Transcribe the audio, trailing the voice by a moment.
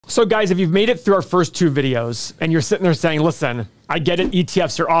So guys, if you've made it through our first two videos and you're sitting there saying, listen, I get it,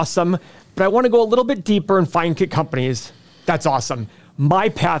 ETFs are awesome, but I want to go a little bit deeper and find companies, that's awesome. My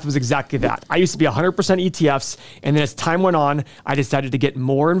path was exactly that. I used to be 100% ETFs, and then as time went on, I decided to get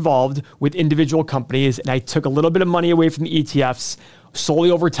more involved with individual companies, and I took a little bit of money away from the ETFs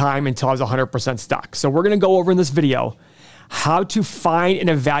slowly over time until I was 100% stock. So we're going to go over in this video how to find and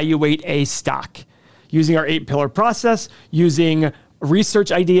evaluate a stock using our 8-pillar process, using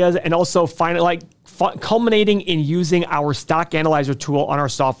research ideas, and also culminating in using our stock analyzer tool on our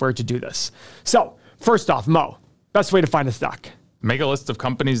software to do this. So first off, Mo, best way to find a stock? Make a list of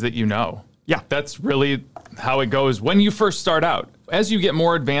companies that you know. Yeah. That's really how it goes when you first start out. As you get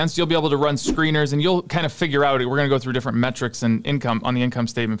more advanced, you'll be able to run screeners and you'll kind of figure out, we're going to go through different metrics and income on the income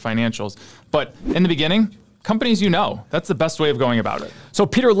statement financials. But in the beginning, companies you know, that's the best way of going about it. So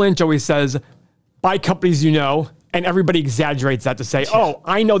Peter Lynch always says, buy companies you know, and everybody exaggerates that to say, oh,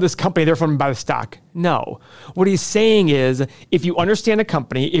 I know this company, therefore I'm going to buy the stock. No. What he's saying is, if you understand a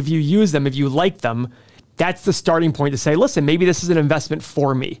company, if you use them, if you like them, that's the starting point to say, listen, maybe this is an investment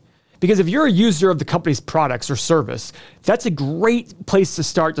for me. Because if you're a user of the company's products or service, that's a great place to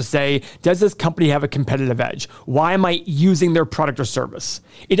start to say, does this company have a competitive edge? Why am I using their product or service?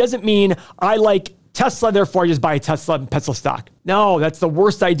 It doesn't mean I like Tesla, therefore I just buy a Tesla stock. No, that's the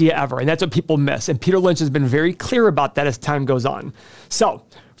worst idea ever. And that's what people miss. And Peter Lynch has been very clear about that as time goes on. So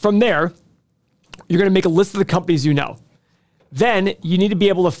from there, you're going to make a list of the companies you know. Then you need to be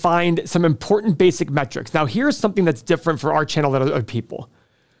able to find some important basic metrics. Now, here's something that's different for our channel than other people.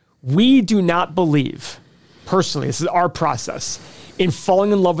 We do not believe, personally, this is our process, in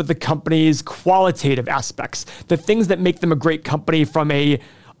falling in love with the company's qualitative aspects, the things that make them a great company from a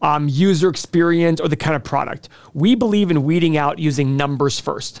user experience or the kind of product. We believe in weeding out using numbers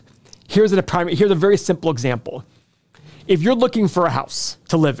first. Here's a very simple example. If you're looking for a house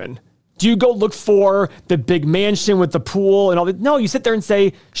to live in, do you go look for the big mansion with the pool and all that? No, you sit there and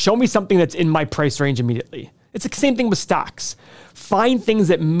say, show me something that's in my price range immediately. It's the same thing with stocks. Find things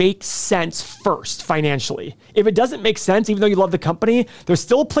that make sense first financially. If it doesn't make sense, even though you love the company, there's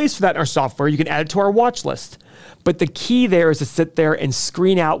still a place for that in our software. You can add it to our watch list. But the key there is to sit there and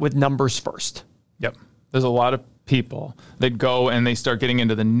screen out with numbers first. Yep. There's a lot of people that go and they start getting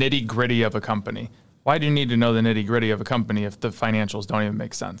into the nitty gritty of a company. Why do you need to know the nitty gritty of a company if the financials don't even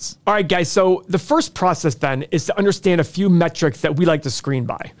make sense? All right, guys. So the first process then is to understand a few metrics that we like to screen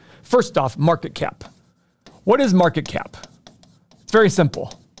by. First off, market cap. What is market cap? It's very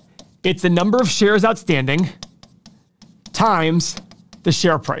simple. It's the number of shares outstanding times the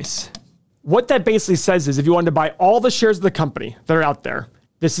share price. What that basically says is if you wanted to buy all the shares of the company that are out there,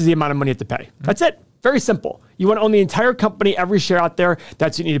 this is the amount of money you have to pay. That's it. Very simple. You want to own the entire company, every share out there,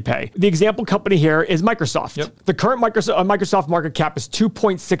 that's what you need to pay. The example company here is Microsoft. Yep. The current Microsoft market cap is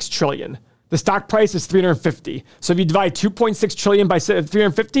 2.6 trillion. The stock price is 350. So if you divide 2.6 trillion by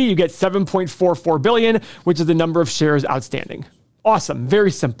 350, you get 7.44 billion, which is the number of shares outstanding. Awesome.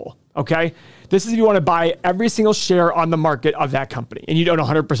 Very simple. Okay. This is if you want to buy every single share on the market of that company and you own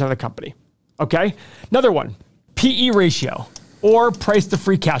 100% of the company. Okay. Another one, PE ratio or price to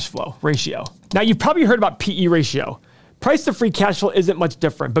free cash flow ratio. Now you've probably heard about PE ratio. Price to free cash flow isn't much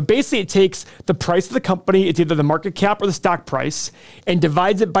different, but basically it takes the price of the company, it's either the market cap or the stock price, and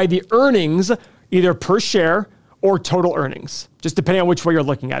divides it by the earnings, either per share or total earnings, just depending on which way you're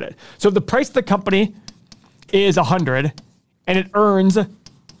looking at it. So if the price of the company is 100 and it earns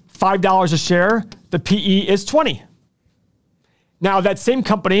 $5 a share, the PE is 20. Now that same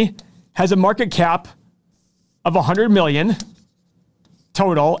company has a market cap of 100 million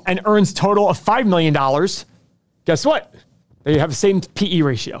total and earns total of $5 million. Guess what? They have the same PE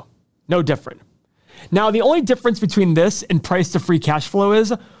ratio. No different. Now, the only difference between this and price to free cash flow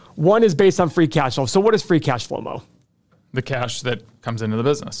is one is based on free cash flow. So what is free cash flow, Mo? The cash that comes into the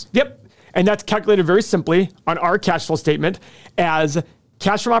business. Yep. And that's calculated very simply on our cash flow statement as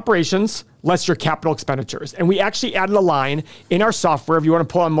cash from operations less your capital expenditures. And we actually added a line in our software, if you want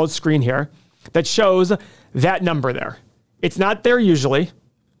to pull on Mo's screen here, that shows that number there. It's not there usually.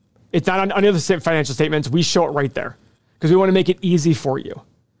 It's not on any of the financial statements. We show it right there because we want to make it easy for you.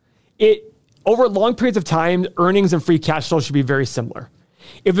 Over long periods of time, earnings and free cash flow should be very similar.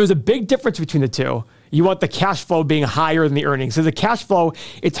 If there's a big difference between the two, you want the cash flow being higher than the earnings. So the cash flow,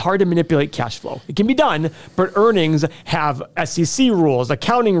 it's hard to manipulate cash flow. It can be done, but earnings have SEC rules,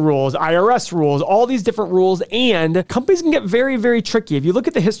 accounting rules, IRS rules, all these different rules, and companies can get very, very tricky. If you look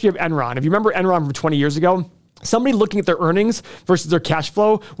at the history of Enron, if you remember Enron from 20 years ago, somebody looking at their earnings versus their cash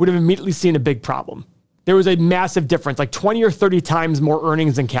flow would have immediately seen a big problem. There was a massive difference, like 20 or 30 times more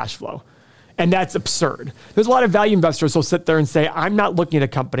earnings than cash flow. And that's absurd. There's a lot of value investors who'll sit there and say, I'm not looking at a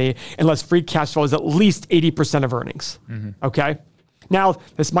company unless free cash flow is at least 80% of earnings. Okay? Now,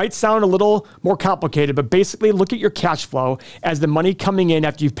 this might sound a little more complicated, but basically look at your cash flow as the money coming in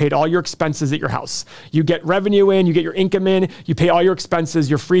after you've paid all your expenses at your house. You get revenue in, you get your income in, you pay all your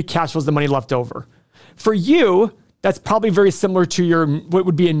expenses, your free cash flow is the money left over. For you, that's probably very similar to your what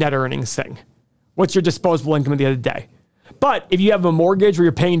would be a net earnings thing. What's your disposable income at the end of the day? But if you have a mortgage where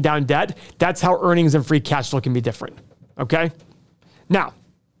you're paying down debt, that's how earnings and free cash flow can be different. Okay? Now,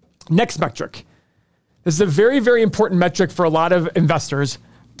 next metric. This is a very, very important metric for a lot of investors,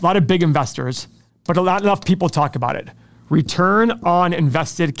 a lot of big investors, but not enough people talk about it. Return on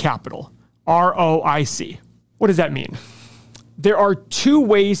invested capital, ROIC. What does that mean? There are two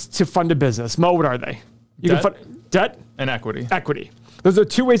ways to fund a business. Mo, what are they? You can fund debt and equity. Equity. Those are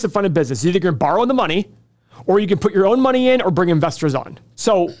two ways to fund a business. Either you're borrowing the money, or you can put your own money in or bring investors on.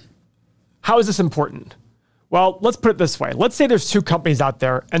 So how is this important? Well, let's put it this way. Let's say there's two companies out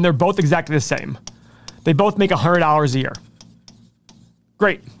there and they're both exactly the same. They both make $100 a year.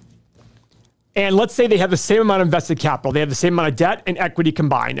 Great. And let's say they have the same amount of invested capital. They have the same amount of debt and equity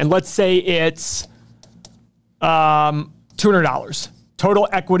combined. And let's say it's $200, total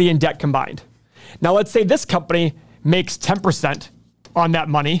equity and debt combined. Now let's say this company makes 10% on that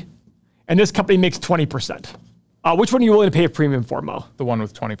money and this company makes 20%. Which one are you willing to pay a premium for, Mo? The one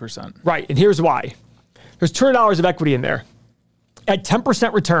with 20%. Right, and here's why. There's $200 of equity in there. At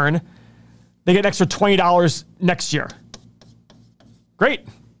 10% return, they get an extra $20 next year. Great,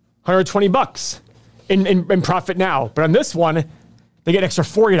 120 bucks in profit now. But on this one, they get an extra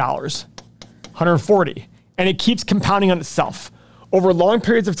 $40, 140. And it keeps compounding on itself. Over long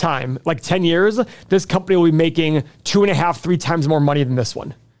periods of time, like 10 years, this company will be making 2.5, 3 times more money than this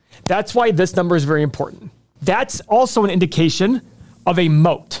one. That's why this number is very important. That's also an indication of a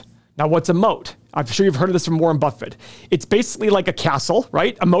moat. Now, what's a moat? I'm sure you've heard of this from Warren Buffett. It's basically like a castle,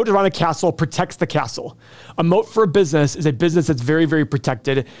 right? A moat around a castle protects the castle. A moat for a business is a business that's very, very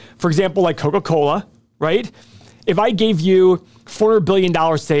protected. For example, like Coca-Cola, right? If I gave you $400 billion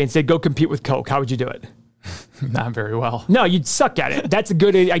today and said, go compete with Coke, how would you do it? Not very well. No, you'd suck at it. That's a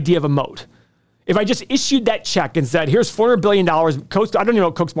good idea of a moat. If I just issued that check and said, here's $400 billion, Coke, I don't even know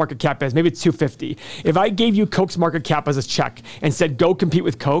what Coke's market cap is. Maybe it's 250. If I gave you Coke's market cap as a check and said, go compete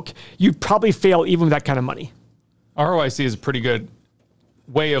with Coke, you'd probably fail even with that kind of money. ROIC is a pretty good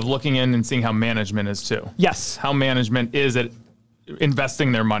way of looking in and seeing how management is too. Yes. How management is at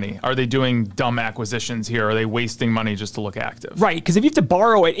investing their money. Are they doing dumb acquisitions here? Are they wasting money just to look active? Right, because if you have to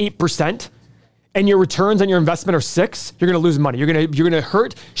borrow at 8% and your returns on your investment are 6%, you're going to lose money. You're going to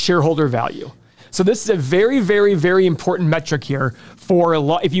hurt shareholder value. So this is a very, very, very important metric here for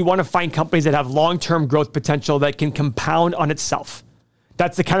if you want to find companies that have long-term growth potential that can compound on itself.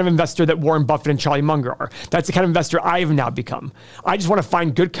 That's the kind of investor that Warren Buffett and Charlie Munger are. That's the kind of investor I have now become. I just want to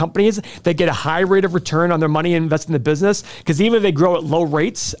find good companies that get a high rate of return on their money and invest in the business, because even if they grow at low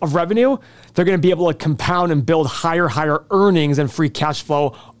rates of revenue, they're going to be able to compound and build higher earnings and free cash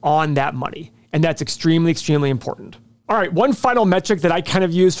flow on that money. And that's extremely, extremely important. All right, one final metric that I kind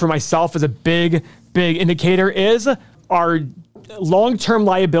of use for myself as a big, big indicator is our long-term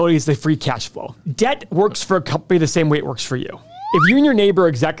liabilities, the free cash flow. Debt works for a company the same way it works for you. If you and your neighbor are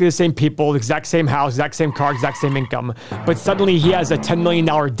exactly the same people, exact same house, exact same car, exact same income, but suddenly he has a $10 million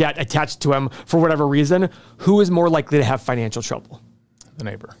debt attached to him for whatever reason, who is more likely to have financial trouble? The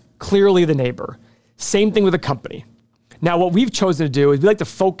neighbor. Clearly the neighbor. Same thing with a company. Now, what we've chosen to do is we like to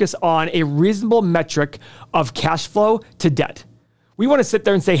focus on a reasonable metric of cash flow to debt. We want to sit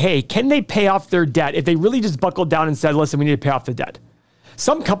there and say, hey, can they pay off their debt if they really just buckled down and said, listen, we need to pay off the debt?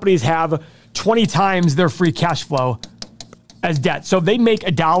 Some companies have 20 times their free cash flow as debt. So if they make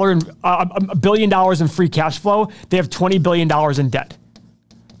 $1 billion in free cash flow, they have $20 billion in debt.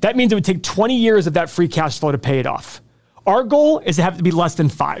 That means it would take 20 years of that free cash flow to pay it off. Our goal is to have it to be less than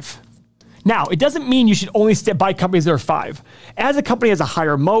 5. Now, it doesn't mean you should only buy companies that are 5. As a company has a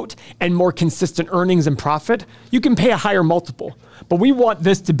higher moat and more consistent earnings and profit, you can pay a higher multiple. But we want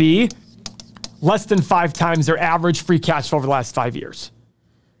this to be less than 5 times their average free cash flow over the last 5 years.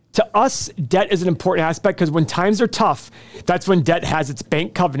 To us, debt is an important aspect because when times are tough, that's when debt has its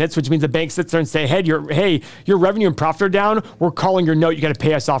bank covenants, which means the bank sits there and say, hey, your revenue and profit are down. We're calling your note. You got to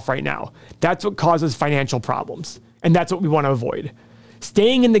pay us off right now. That's what causes financial problems. And that's what we want to avoid.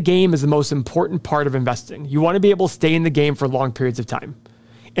 Staying in the game is the most important part of investing. You want to be able to stay in the game for long periods of time.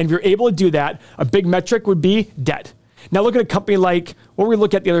 And if you're able to do that, a big metric would be debt. Now look at a company like what we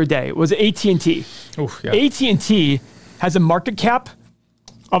looked at the other day. It was AT&T. Oof, yeah. AT&T has a market cap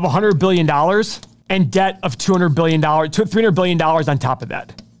of $100 billion and debt of $300 billion on top of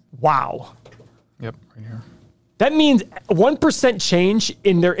that. Wow. Yep, right here. That means 1% change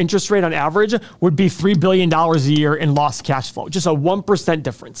in their interest rate on average would be $3 billion a year in lost cash flow. Just a 1%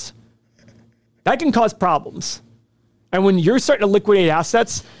 difference. That can cause problems. And when you're starting to liquidate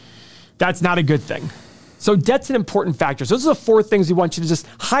assets, that's not a good thing. So debt's an important factor. So those are the 4 things we want you to just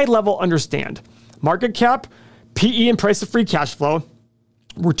high level understand. Market cap, PE and price of free cash flow,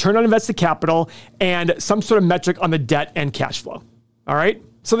 return on invested capital, and some sort of metric on the debt and cash flow. All right?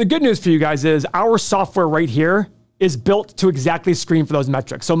 So the good news for you guys is our software right here is built to exactly screen for those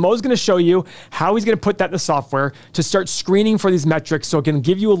metrics. So Mo's going to show you how he's going to put that in the software to start screening for these metrics so it can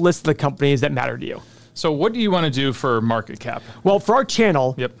give you a list of the companies that matter to you. So what do you want to do for market cap? Well, for our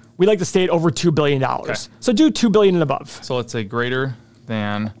channel, we like to stay at over $2 billion. Okay. So do $2 billion and above. So let's say greater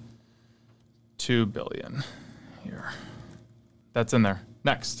than $2 billion here. That's in there.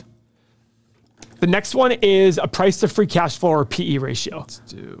 Next. The next one is a price to free cash flow or PE ratio. Let's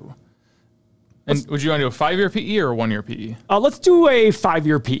do. And would you want to do a 5-year PE or a 1-year PE? Let's do a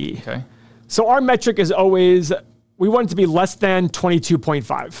 5-year PE. Okay. So our metric is always, we want it to be less than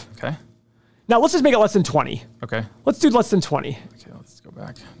 22.5. Okay. Now let's just make it less than 20. Okay. Let's do less than 20. Okay, let's go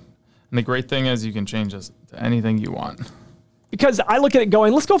back. And the great thing is you can change this to anything you want. Because I look at it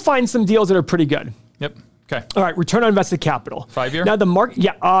going, let's go find some deals that are pretty good. Yep. Okay. All right, return on invested capital. 5-year? Now the market,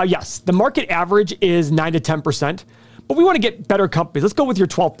 yes. The market average is 9 to 10%, but we want to get better companies. Let's go with your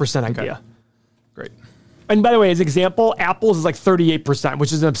 12% idea. Okay. Great. And by the way, as example, Apple's is like 38%,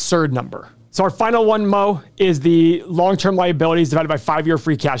 which is an absurd number. So our final one, Mo, is the long-term liabilities divided by 5-year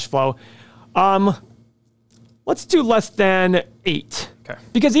free cash flow. Let's do less than 8. Okay.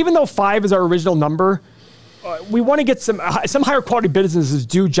 Because even though 5 is our original number, we want to get some higher quality businesses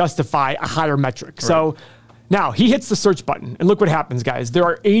do justify a higher metric. Right. So now he hits the search button and look what happens, guys. There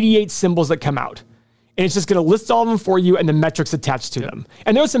are 88 symbols that come out. And it's just going to list all of them for you and the metrics attached to them.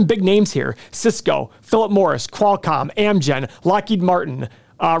 And there are some big names here. Cisco, Philip Morris, Qualcomm, Amgen, Lockheed Martin,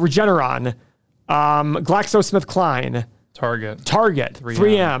 Regeneron, GlaxoSmithKline, Target,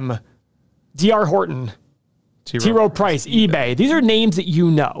 3M, DR Horton, T. Rowe Price, eBay. These are names that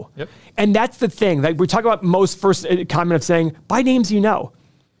you know. Yep. And that's the thing. Like we talk about Mo's first comment of saying, buy names you know.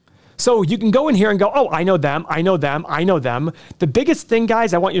 So you can go in here and go, oh, I know them, I know them, I know them. The biggest thing,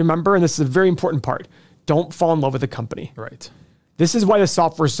 guys, I want you to remember, and this is a very important part, don't fall in love with the company. Right. This is why the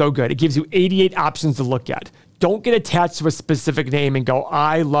software is so good. It gives you 88 options to look at. Don't get attached to a specific name and go,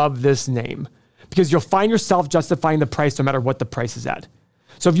 I love this name. Because you'll find yourself justifying the price no matter what the price is at.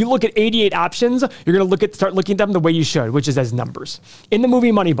 So if you look at 88 options, you're going to start looking at them the way you should, which is as numbers. In the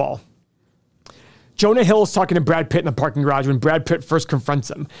movie Moneyball, Jonah Hill is talking to Brad Pitt in the parking garage when Brad Pitt first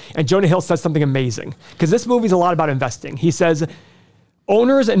confronts him. And Jonah Hill says something amazing. Because this movie is a lot about investing. He says,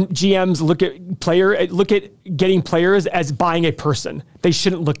 owners and GMs look at getting players as buying a person. They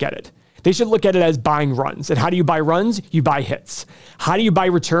shouldn't look at it. They should look at it as buying runs. And how do you buy runs? You buy hits. How do you buy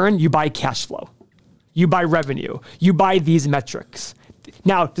return? You buy cash flow. You buy revenue. You buy these metrics.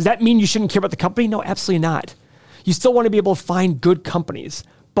 Now, does that mean you shouldn't care about the company? No, absolutely not. You still want to be able to find good companies.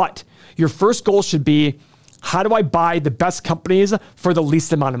 But your first goal should be, how do I buy the best companies for the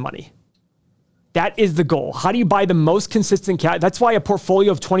least amount of money? That is the goal. How do you buy the most consistent cash? That's why a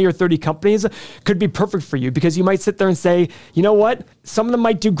portfolio of 20 or 30 companies could be perfect for you, because you might sit there and say, you know what? Some of them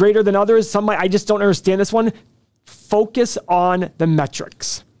might do greater than others. Some might, I just don't understand this one. Focus on the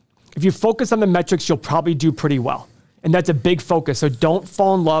metrics. If you focus on the metrics, you'll probably do pretty well. And that's a big focus. So don't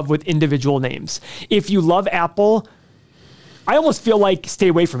fall in love with individual names. If you love Apple, I almost feel like stay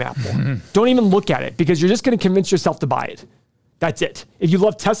away from Apple. Don't even look at it, because you're just going to convince yourself to buy it. That's it. If you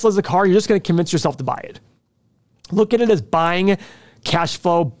love Tesla as a car, you're just going to convince yourself to buy it. Look at it as buying cash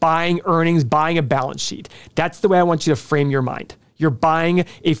flow, buying earnings, buying a balance sheet. That's the way I want you to frame your mind. You're buying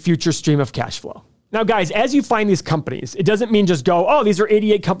a future stream of cash flow. Now, guys, as you find these companies, it doesn't mean just go, oh, these are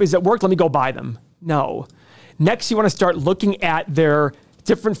 88 companies that work, let me go buy them. No. Next, you want to start looking at their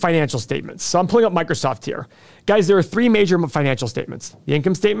different financial statements. So I'm pulling up Microsoft here. Guys, there are 3 major financial statements: the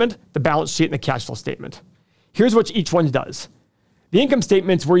income statement, the balance sheet, and the cash flow statement. Here's what each one does. The income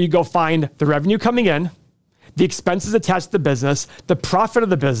statement's where you go find the revenue coming in, the expenses attached to the business, the profit of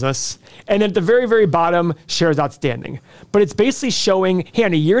the business, and at the very, very bottom, shares outstanding. But it's basically showing, hey,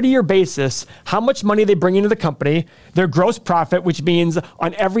 on a year-to-year basis, how much money they bring into the company, their gross profit, which means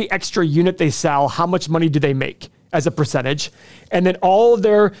on every extra unit they sell, how much money do they make as a percentage, and then all of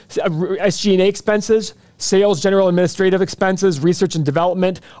their SG&A expenses, sales, general administrative expenses, research and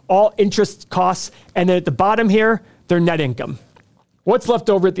development, all interest costs, and then at the bottom here, their net income. What's left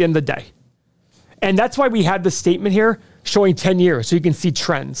over at the end of the day? And that's why we have this statement here showing 10 years so you can see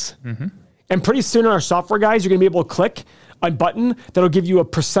trends. And pretty soon on our software, guys, you're going to be able to click button that'll give you a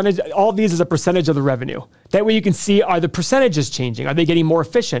percentage. All of these is a percentage of the revenue. That way you can see, are the percentages changing? Are they getting more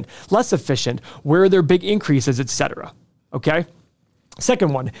efficient, less efficient? Where are their big increases, et cetera? Okay?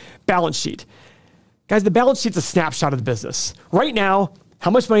 Second one, balance sheet. Guys, the balance sheet's a snapshot of the business. Right now,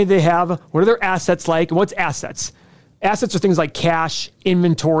 how much money do they have? What are their assets like? And what's assets? Assets are things like cash,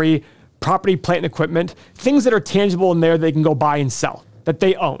 inventory, property, plant, and equipment, things that are tangible in there they can go buy and sell, that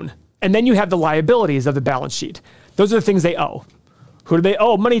they own. And then you have the liabilities of the balance sheet. Those are the things they owe. Who do they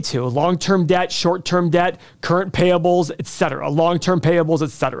owe money to? Long-term debt, short-term debt, current payables, et cetera. Long-term payables, et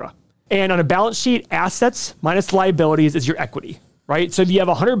cetera. And on a balance sheet, assets minus liabilities is your equity, right? So if you have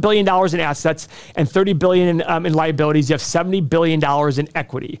 $100 billion in assets and $30 billion in liabilities, you have $70 billion in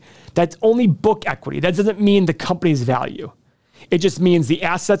equity. That's only book equity. That doesn't mean the company's value. It just means the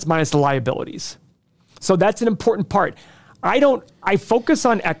assets minus the liabilities. So that's an important part. I focus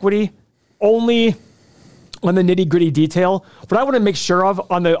on equity only on the nitty-gritty detail. What I want to make sure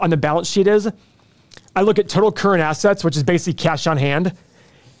of on the balance sheet is I look at total current assets, which is basically cash on hand,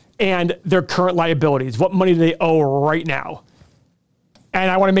 and their current liabilities. What money do they owe right now? And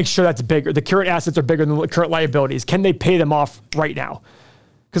I want to make sure that's bigger. The current assets are bigger than the current liabilities. Can they pay them off right now?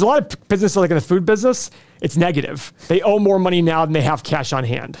 Because a lot of businesses, like in the food business, it's negative. They owe more money now than they have cash on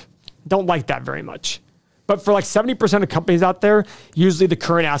hand. Don't like that very much. But for like 70% of companies out there, usually the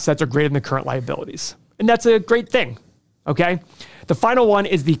current assets are greater than the current liabilities. And that's a great thing, okay? The final one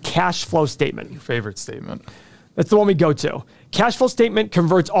is the cash flow statement. Your favorite statement. That's the one we go to. Cash flow statement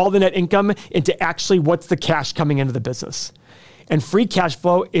converts all the net income into actually what's the cash coming into the business. And free cash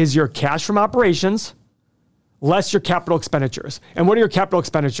flow is your cash from operations less your capital expenditures. And what are your capital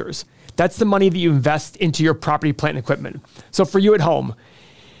expenditures? That's the money that you invest into your property, plant, and equipment. So for you at home,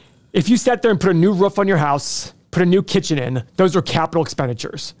 if you sat there and put a new roof on your house, put a new kitchen in, those are capital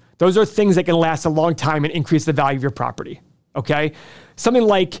expenditures. Those are things that can last a long time and increase the value of your property, okay? Something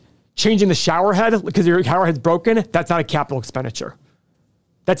like changing the shower head because your shower head's broken, that's not a capital expenditure.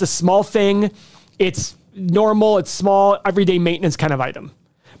 That's a small thing. It's normal, it's small, everyday maintenance kind of item.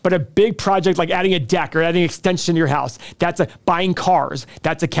 But a big project like adding a deck or adding an extension to your house, buying cars,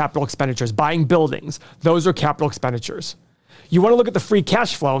 that's a capital expenditures. Buying buildings, those are capital expenditures. You want to look at the free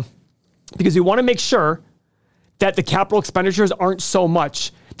cash flow because you want to make sure that the capital expenditures aren't so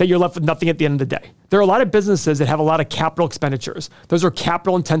much that you're left with nothing at the end of the day. There are a lot of businesses that have a lot of capital expenditures. Those are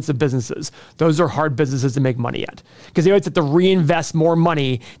capital intensive businesses. Those are hard businesses to make money at because they always have to reinvest more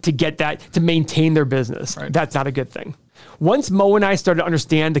money to get that, to maintain their business. Right. That's not a good thing. Once Mo and I started to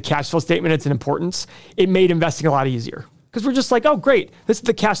understand the cash flow statement, its importance, it made investing a lot easier because we're just like, oh, great. This is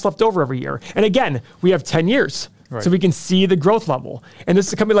the cash left over every year. And again, we have 10 years. Right. So we can see the growth level. And this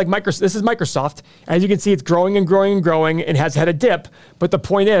is a company like Microsoft. This is Microsoft. As you can see, it's growing and growing and growing and has had a dip. But the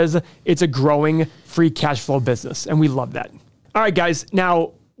point is, it's a growing free cash flow business. And we love that. All right, guys.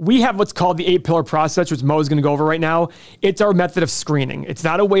 Now, we have what's called the 8-pillar process, which Mo is going to go over right now. It's our method of screening. It's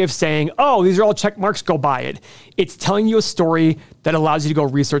not a way of saying, oh, these are all check marks, go buy it. It's telling you a story that allows you to go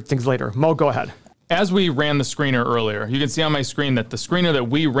research things later. Mo, go ahead. As we ran the screener earlier, you can see on my screen that the screener that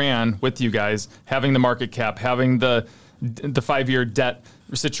we ran with you guys, having the market cap, having the 5-year debt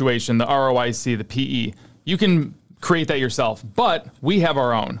situation, the ROIC, the PE, you can create that yourself. But we have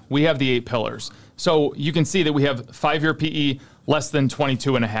our own. We have the 8 pillars. So you can see that we have 5-year PE less than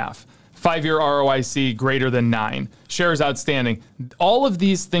 22.5, 5-year ROIC greater than 9, shares outstanding. All of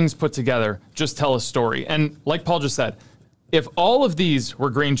these things put together just tell a story. And like Paul just said, if all of these were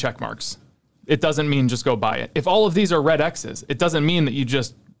green check marks, it doesn't mean just go buy it. If all of these are red X's, it doesn't mean that you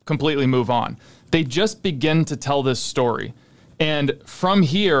just completely move on. They just begin to tell this story. And from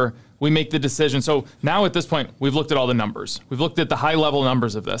here, we make the decision. So now at this point, we've looked at all the numbers. We've looked at the high level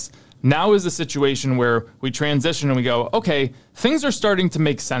numbers of this. Now is the situation where we transition and we go, okay, things are starting to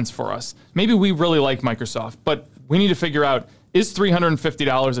make sense for us. Maybe we really like Microsoft, but we need to figure out, is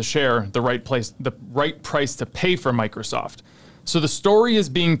 $350 a share the right price to pay for Microsoft? So the story is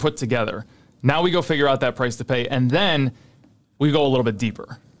being put together. Now we go figure out that price to pay, and then we go a little bit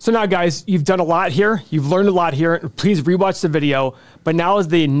deeper. So now, guys, you've done a lot here. You've learned a lot here. Please rewatch the video. But now is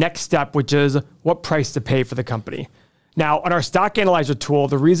the next step, which is what price to pay for the company. Now, on our stock analyzer tool,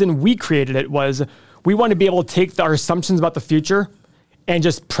 the reason we created it was we want to be able to take our assumptions about the future and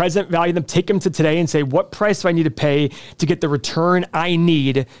just present value them, take them to today and say, what price do I need to pay to get the return I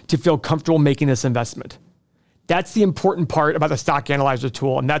need to feel comfortable making this investment? That's the important part about the stock analyzer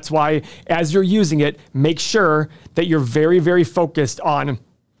tool. And that's why, as you're using it, make sure that you're very, very focused on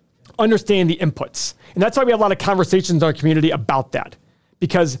understanding the inputs. And that's why we have a lot of conversations in our community about that.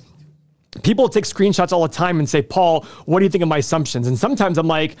 Because people take screenshots all the time and say, Paul, what do you think of my assumptions? And sometimes I'm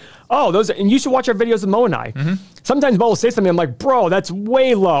like, oh, and you should watch our videos with Mo and I. Sometimes Mo will say something, I'm like, bro, that's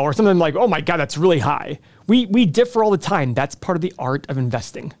way low. Or something like, oh my God, that's really high. We differ all the time. That's part of the art of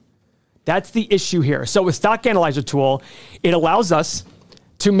investing. That's the issue here. So with Stock Analyzer tool, it allows us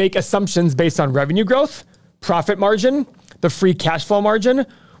to make assumptions based on revenue growth, profit margin, the free cash flow margin,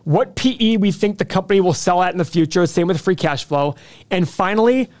 what PE we think the company will sell at in the future, same with free cash flow. And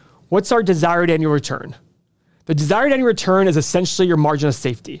finally, what's our desired annual return? The desired annual return is essentially your margin of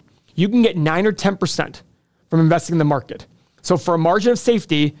safety. You can get 9 or 10% from investing in the market. So for a margin of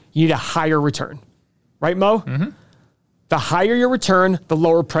safety, you need a higher return. Right, Mo? The higher your return, the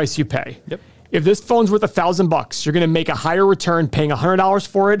lower price you pay. Yep. If this phone's worth $1,000, you're going to make a higher return paying $100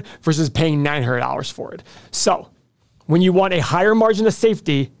 for it versus paying $900 for it. So when you want a higher margin of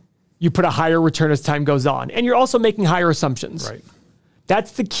safety, you put a higher return as time goes on. And you're also making higher assumptions. Right.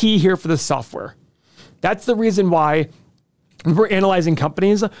 That's the key here for this software. That's the reason why when we're analyzing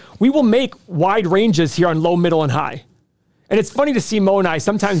companies, we will make wide ranges here on low, middle, and high. And it's funny to see Mo and I,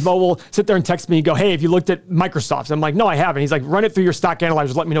 sometimes Mo will sit there and text me and go, hey, have you looked at Microsoft? I'm like, no, I haven't. He's like, run it through your stock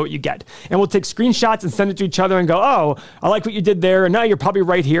analyzers, let me know what you get. And we'll take screenshots and send it to each other and go, oh, I like what you did there. And now you're probably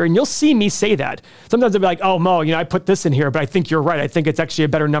right here. And you'll see me say that. Sometimes I'll be like, oh, Mo, I put this in here, but I think you're right. I think it's actually a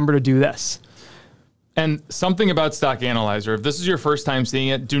better number to do this. And something about Stock Analyzer, if this is your first time seeing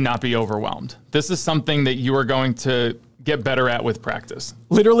it, do not be overwhelmed. This is something that you are going to get better at with practice.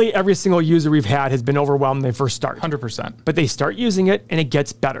 Literally every single user we've had has been overwhelmed when they first start. 100%. But they start using it and it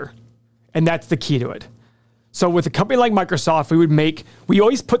gets better. And that's the key to it. So with a company like Microsoft, we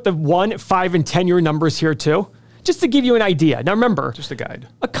always put the 1, 5, and 10-year numbers here too, just to give you an idea. Now remember, just a guide.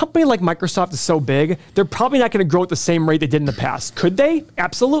 A company like Microsoft is so big, they're probably not going to grow at the same rate they did in the past. Could they?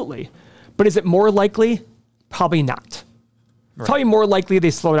 Absolutely. But is it more likely? Probably not. Right. Probably more likely they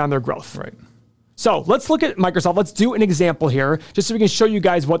slow down their growth. Right. So let's look at Microsoft. Let's do an example here, just so we can show you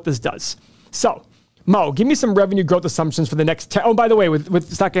guys what this does. So, Mo, give me some revenue growth assumptions for the next 10. Oh, by the way,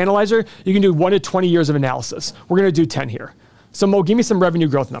 with Stock Analyzer, you can do 1 to 20 years of analysis. We're going to do 10 here. So, Mo, give me some revenue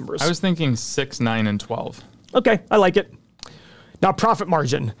growth numbers. I was thinking 6, 9, and 12. Okay, I like it. Now, profit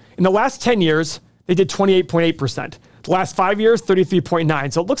margin. In the last 10 years, they did 28.8%. The last 5 years,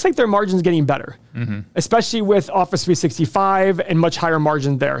 33.9%. So it looks like their margin's getting better, especially with Office 365 and much higher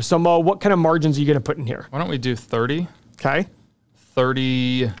margin there. So Mo, what kind of margins are you going to put in here? Why don't we do 30? Okay.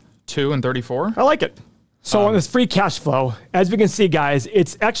 32 and 34? I like it. So on this free cash flow, as we can see, guys,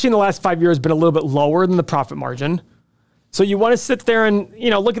 it's actually in the last 5 years been a little bit lower than the profit margin. So you want to sit there and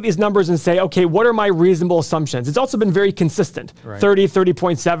look at these numbers and say, okay, what are my reasonable assumptions? It's also been very consistent. Right. 30,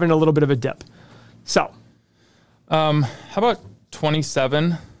 30.7, a little bit of a dip. So. How about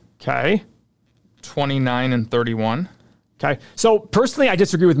 27? Okay. 29 and 31. Okay. So personally, I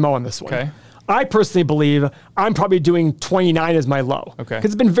disagree with Mo on this one. Okay. I personally believe I'm probably doing 29 as my low. Okay. Because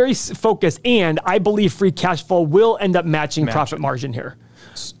it's been very focused, and I believe free cash flow will end up matching profit margin here.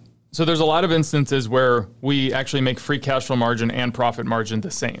 So there's a lot of instances where we actually make free cash flow margin and profit margin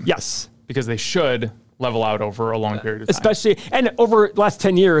the same. Yes. Because they should level out over a long period of time. Especially, and over the last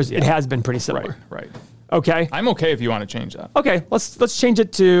 10 years, it has been pretty similar. Right. Okay. I'm okay if you want to change that. Okay, let's change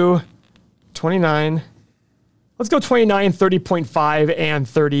it to 29. Let's go 29, 30.5, and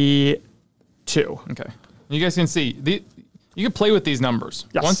 32. Okay. You guys can see, you can play with these numbers.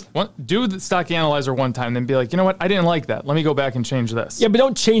 Yes. Do the Stock Analyzer one time, then be like, you know what? I didn't like that. Let me go back and change this. Yeah, but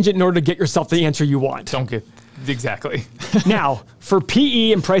don't change it in order to get yourself the answer you want. Don't get, exactly. Now, for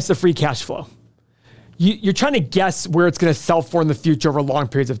PE and price of free cash flow, you're trying to guess where it's going to sell for in the future over long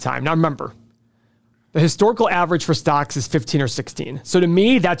periods of time. Now remember, the historical average for stocks is 15 or 16. So to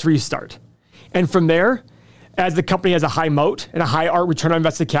me, that's where you start. And from there, as the company has a high moat and a high return on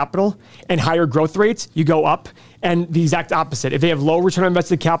invested capital and higher growth rates, you go up. And the exact opposite. If they have low return on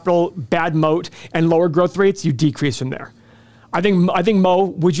invested capital, bad moat, and lower growth rates, you decrease from there. I think Mo,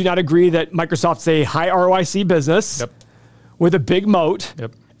 would you not agree that Microsoft's a high ROIC business with a big moat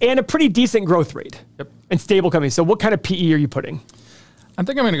and a pretty decent growth rate and stable company? So what kind of PE are you putting? I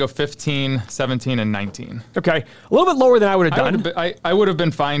think I'm going to go 15, 17, and 19. Okay. A little bit lower than I would have done. I would have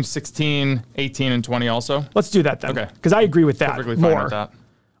been fine 16, 18, and 20 also. Let's do that then. Okay. Because I agree with that Perfectly more. Fine with that.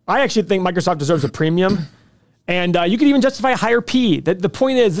 I actually think Microsoft deserves a premium. And you could even justify a higher P. The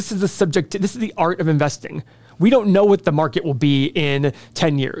point is, this is the art of investing. We don't know what the market will be in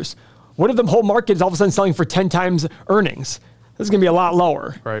 10 years. What if the whole market is all of a sudden selling for 10 times earnings? This is going to be a lot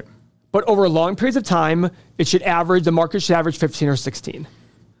lower. Right. But over long periods of time, the market should average 15 or 16.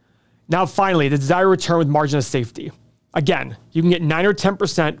 Now, finally, the desired return with margin of safety. Again, you can get 9 or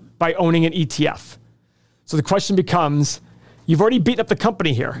 10% by owning an ETF. So the question becomes, you've already beaten up the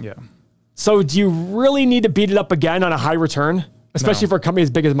company here. Yeah. So do you really need to beat it up again on a high return, especially for a company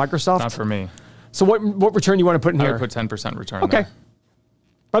as big as Microsoft? Not for me. So what return do you want to put in here? I would put 10% return Okay. there.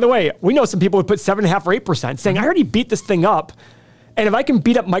 By the way, we know some people would put 7.5 or 8%, saying, I already beat this thing up. And if I can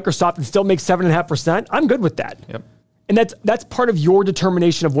beat up Microsoft and still make 7.5%, I'm good with that. Yep. And that's part of your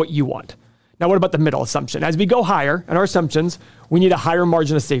determination of what you want. Now, what about the middle assumption? As we go higher in our assumptions, we need a higher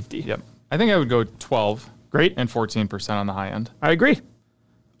margin of safety. Yep. I think I would go 12. Great. And 14% on the high end. I agree.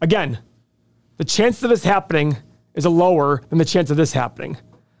 Again, the chance of this happening is lower than the chance of this happening.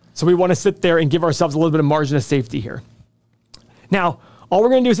 So we want to sit there and give ourselves a little bit of margin of safety here. Now, all we're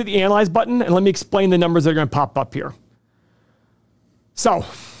going to do is hit the Analyze button, and let me explain the numbers that are going to pop up here. So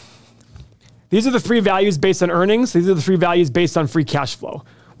these are the three values based on earnings. These are the three values based on free cash flow.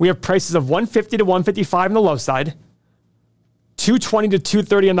 We have prices of 150 to 155 on the low side, 220 to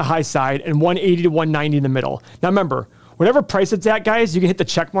 230 on the high side, and 180 to 190 in the middle. Now remember, whatever price it's at, guys, you can hit the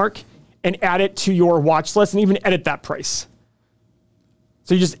check mark and add it to your watch list and even edit that price.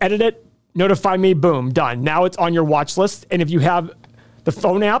 So you just edit it, notify me, boom, done. Now it's on your watch list. And if you have the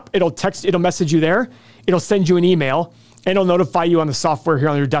phone app, it'll message you there. It'll send you an email, and it'll notify you on the software here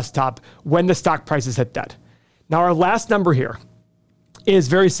on your desktop when the stock prices hit that. Now our last number here is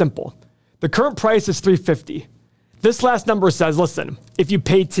very simple. The current price is 350. This last number says, listen, if you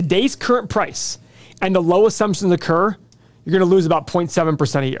pay today's current price and the low assumptions occur, you're going to lose about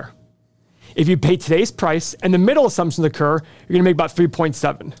 0.7% a year. If you pay today's price and the middle assumptions occur, you're going to make about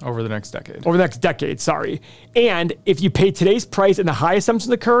 3.7. Over the next decade. Over the next decade, sorry. And if you pay today's price and the high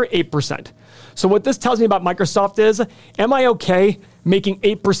assumptions occur, 8%. So what this tells me about Microsoft is, am I okay making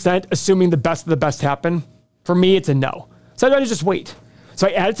 8% assuming the best of the best happen? For me, it's a no. So I'd rather just wait. So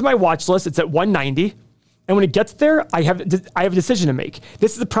I add it to my watch list. It's at 190. And when it gets there, I have a decision to make.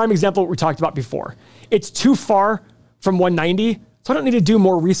 This is a prime example of what we talked about before. It's too far from 190, so I don't need to do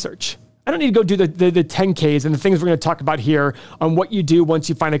more research. I don't need to go do the 10Ks and the things we're going to talk about here on what you do once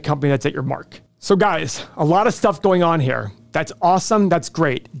you find a company that's at your mark. So guys, a lot of stuff going on here. That's awesome. That's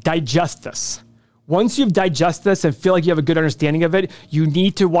great. Digest this. Once you've digested this and feel like you have a good understanding of it, you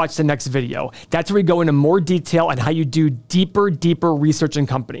need to watch the next video. That's where we go into more detail on how you do deeper research in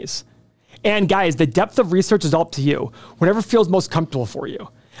companies. And guys, the depth of research is all up to you. Whatever feels most comfortable for you.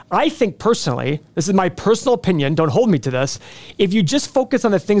 I think personally, this is my personal opinion, don't hold me to this, if you just focus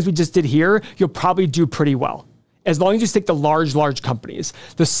on the things we just did here, you'll probably do pretty well. As long as you stick to large companies.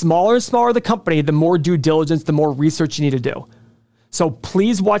 The smaller and smaller the company, the more due diligence, the more research you need to do. So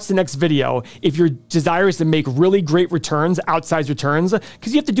please watch the next video if your desire is to make really great returns, outsized returns,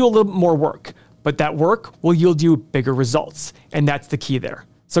 because you have to do a little bit more work. But that work will yield you bigger results. And that's the key there.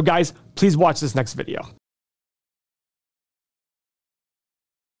 So guys, please watch this next video.